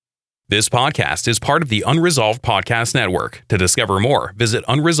This podcast is part of the Unresolved Podcast Network. To discover more, visit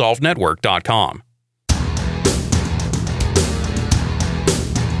unresolvednetwork.com.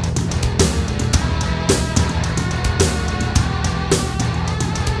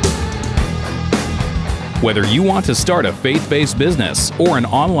 Whether you want to start a faith-based business or an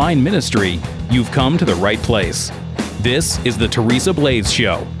online ministry, you've come to the right place. This is the Teresa Blaze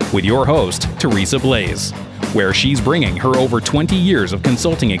Show with your host, Teresa Blaze, where she's bringing her over 20 years of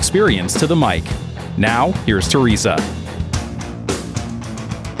consulting experience to the mic. Now, here's Teresa.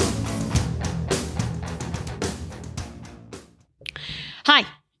 Hi,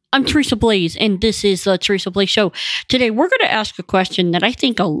 I'm Teresa Blaze, and this is the Teresa Blaze Show. Today, we're going to ask a question that I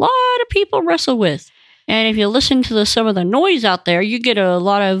think a lot of people wrestle with. And if you listen to some of the noise out there, you get a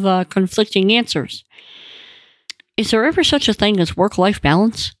lot of conflicting answers. Is there ever such a thing as work-life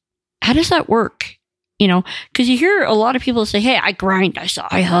balance? How does that work? You know, because you hear a lot of people say, hey, I grind,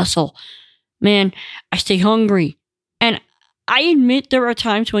 I hustle. Man, I stay hungry. And I admit there are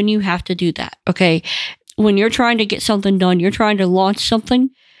times when you have to do that, okay? When you're trying to get something done, you're trying to launch something,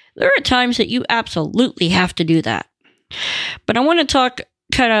 there are times that you absolutely have to do that. But I want to talk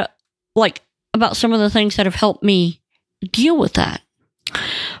kind of like about some of the things that have helped me deal with that.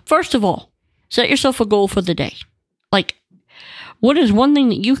 First of all, set yourself a goal for the day. Like, what is one thing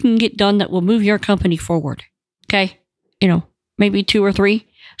that you can get done that will move your company forward? Okay? You know, maybe 2 or 3.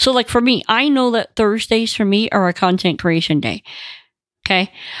 So like for me, I know that Thursdays for me are a content creation day.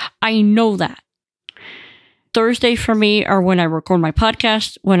 Okay? I know that. Thursdays for me are when I record my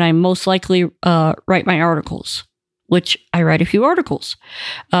podcast, when I most likely write my articles, which I write a few articles.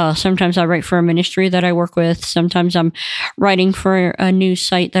 Sometimes I write for a ministry that I work with. Sometimes I'm writing for a news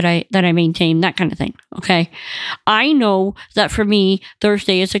site that I maintain, that kind of thing. Okay. I know that for me,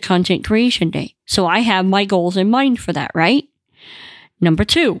 Thursday is a content creation day. So I have my goals in mind for that, right? Number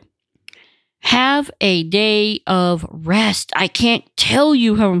 2, have a day of rest. I can't tell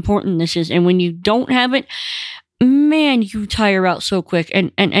you how important this is. And when you don't have it, man, you tire out so quick.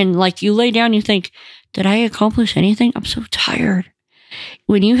 And like you lay down, you think, did I accomplish anything? I'm so tired.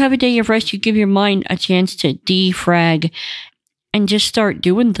 When you have a day of rest, you give your mind a chance to defrag and just start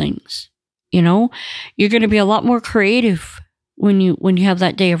doing things. You know, you're going to be a lot more creative when you have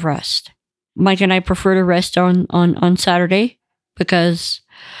that day of rest. Mike and I prefer to rest on Saturday because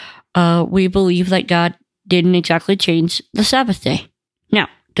we believe that God didn't exactly change the Sabbath day. Now,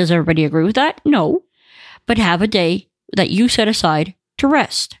 does everybody agree with that? No. But have a day that you set aside to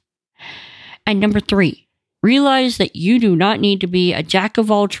rest. And number 3, realize that you do not need to be a jack of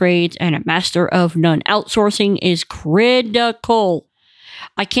all trades and a master of none. Outsourcing is critical.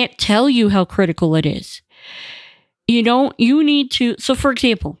 I can't tell you how critical it is. You need to, so for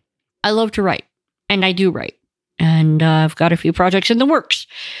example, I love to write, and I do write. And I've got a few projects in the works,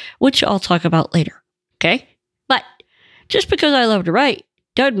 which I'll talk about later, okay? But just because I love to write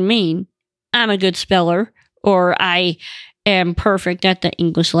doesn't mean I'm a good speller or I am perfect at the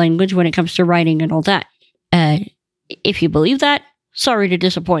English language when it comes to writing and all that. If you believe that, sorry to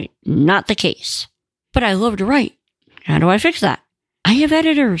disappoint. Not the case. But I love to write. How do I fix that? I have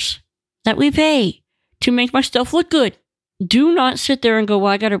editors that we pay to make my stuff look good. Do not sit there and go,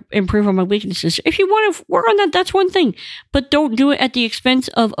 well, I got to improve on my weaknesses. If you want to work on that, that's one thing. But don't do it at the expense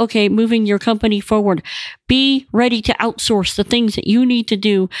of, okay, moving your company forward. Be ready to outsource the things that you need to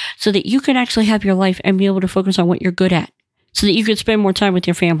do so that you can actually have your life and be able to focus on what you're good at so that you can spend more time with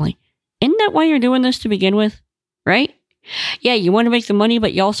your family. Isn't that why you're doing this to begin with? Right? Yeah, you want to make the money,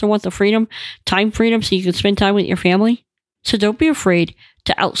 but you also want the freedom, time freedom, so you can spend time with your family. So don't be afraid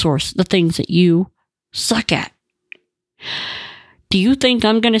to outsource the things that you suck at. Do you think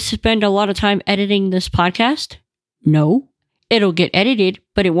I'm going to spend a lot of time editing this podcast? No. It'll get edited,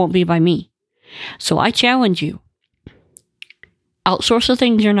 but it won't be by me. So I challenge you. Outsource the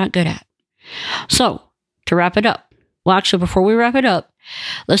things you're not good at. So, to wrap it up. Well, actually, before we wrap it up,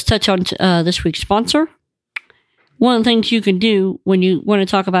 let's touch on this week's sponsor. One of the things you can do when you want to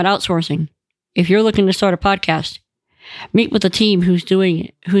talk about outsourcing, if you're looking to start a podcast, meet with a team who's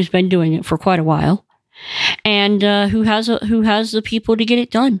been doing it for quite a while, and who has the people to get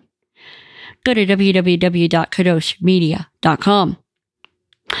it done. Go to www.kadoshmedia.com.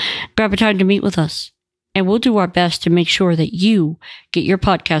 Grab a time to meet with us, and we'll do our best to make sure that you get your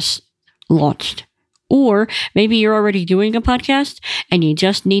podcast launched. Or maybe you're already doing a podcast and you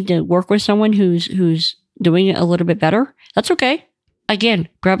just need to work with someone who's doing it a little bit better. That's okay. Again,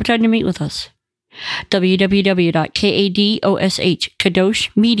 grab a time to meet with us.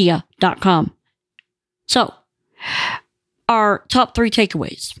 www.kadoshmedia.com. So, our top 3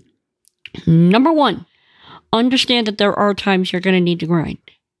 takeaways. Number 1, understand that there are times you're going to need to grind.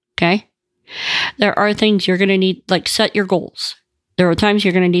 Okay? There are things you're going to need, like set your goals. There are times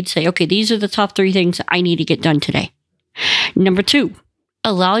you're going to need to say, okay, these are the top 3 things I need to get done today. Number 2,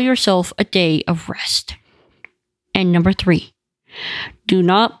 allow yourself a day of rest. And number 3, do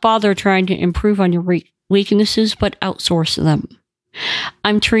not bother trying to improve on your weaknesses, but outsource them.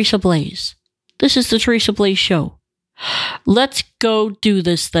 I'm Teresa Blaze. This is the Teresa Blaze Show. Let's go do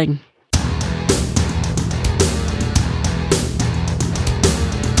this thing.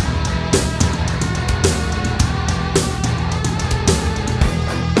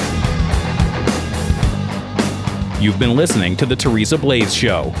 You've been listening to The Teresa Blaze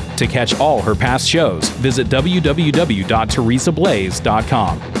Show. To catch all her past shows, visit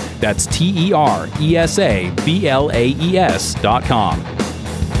www.teresablaze.com. That's TeresaBlaze.com.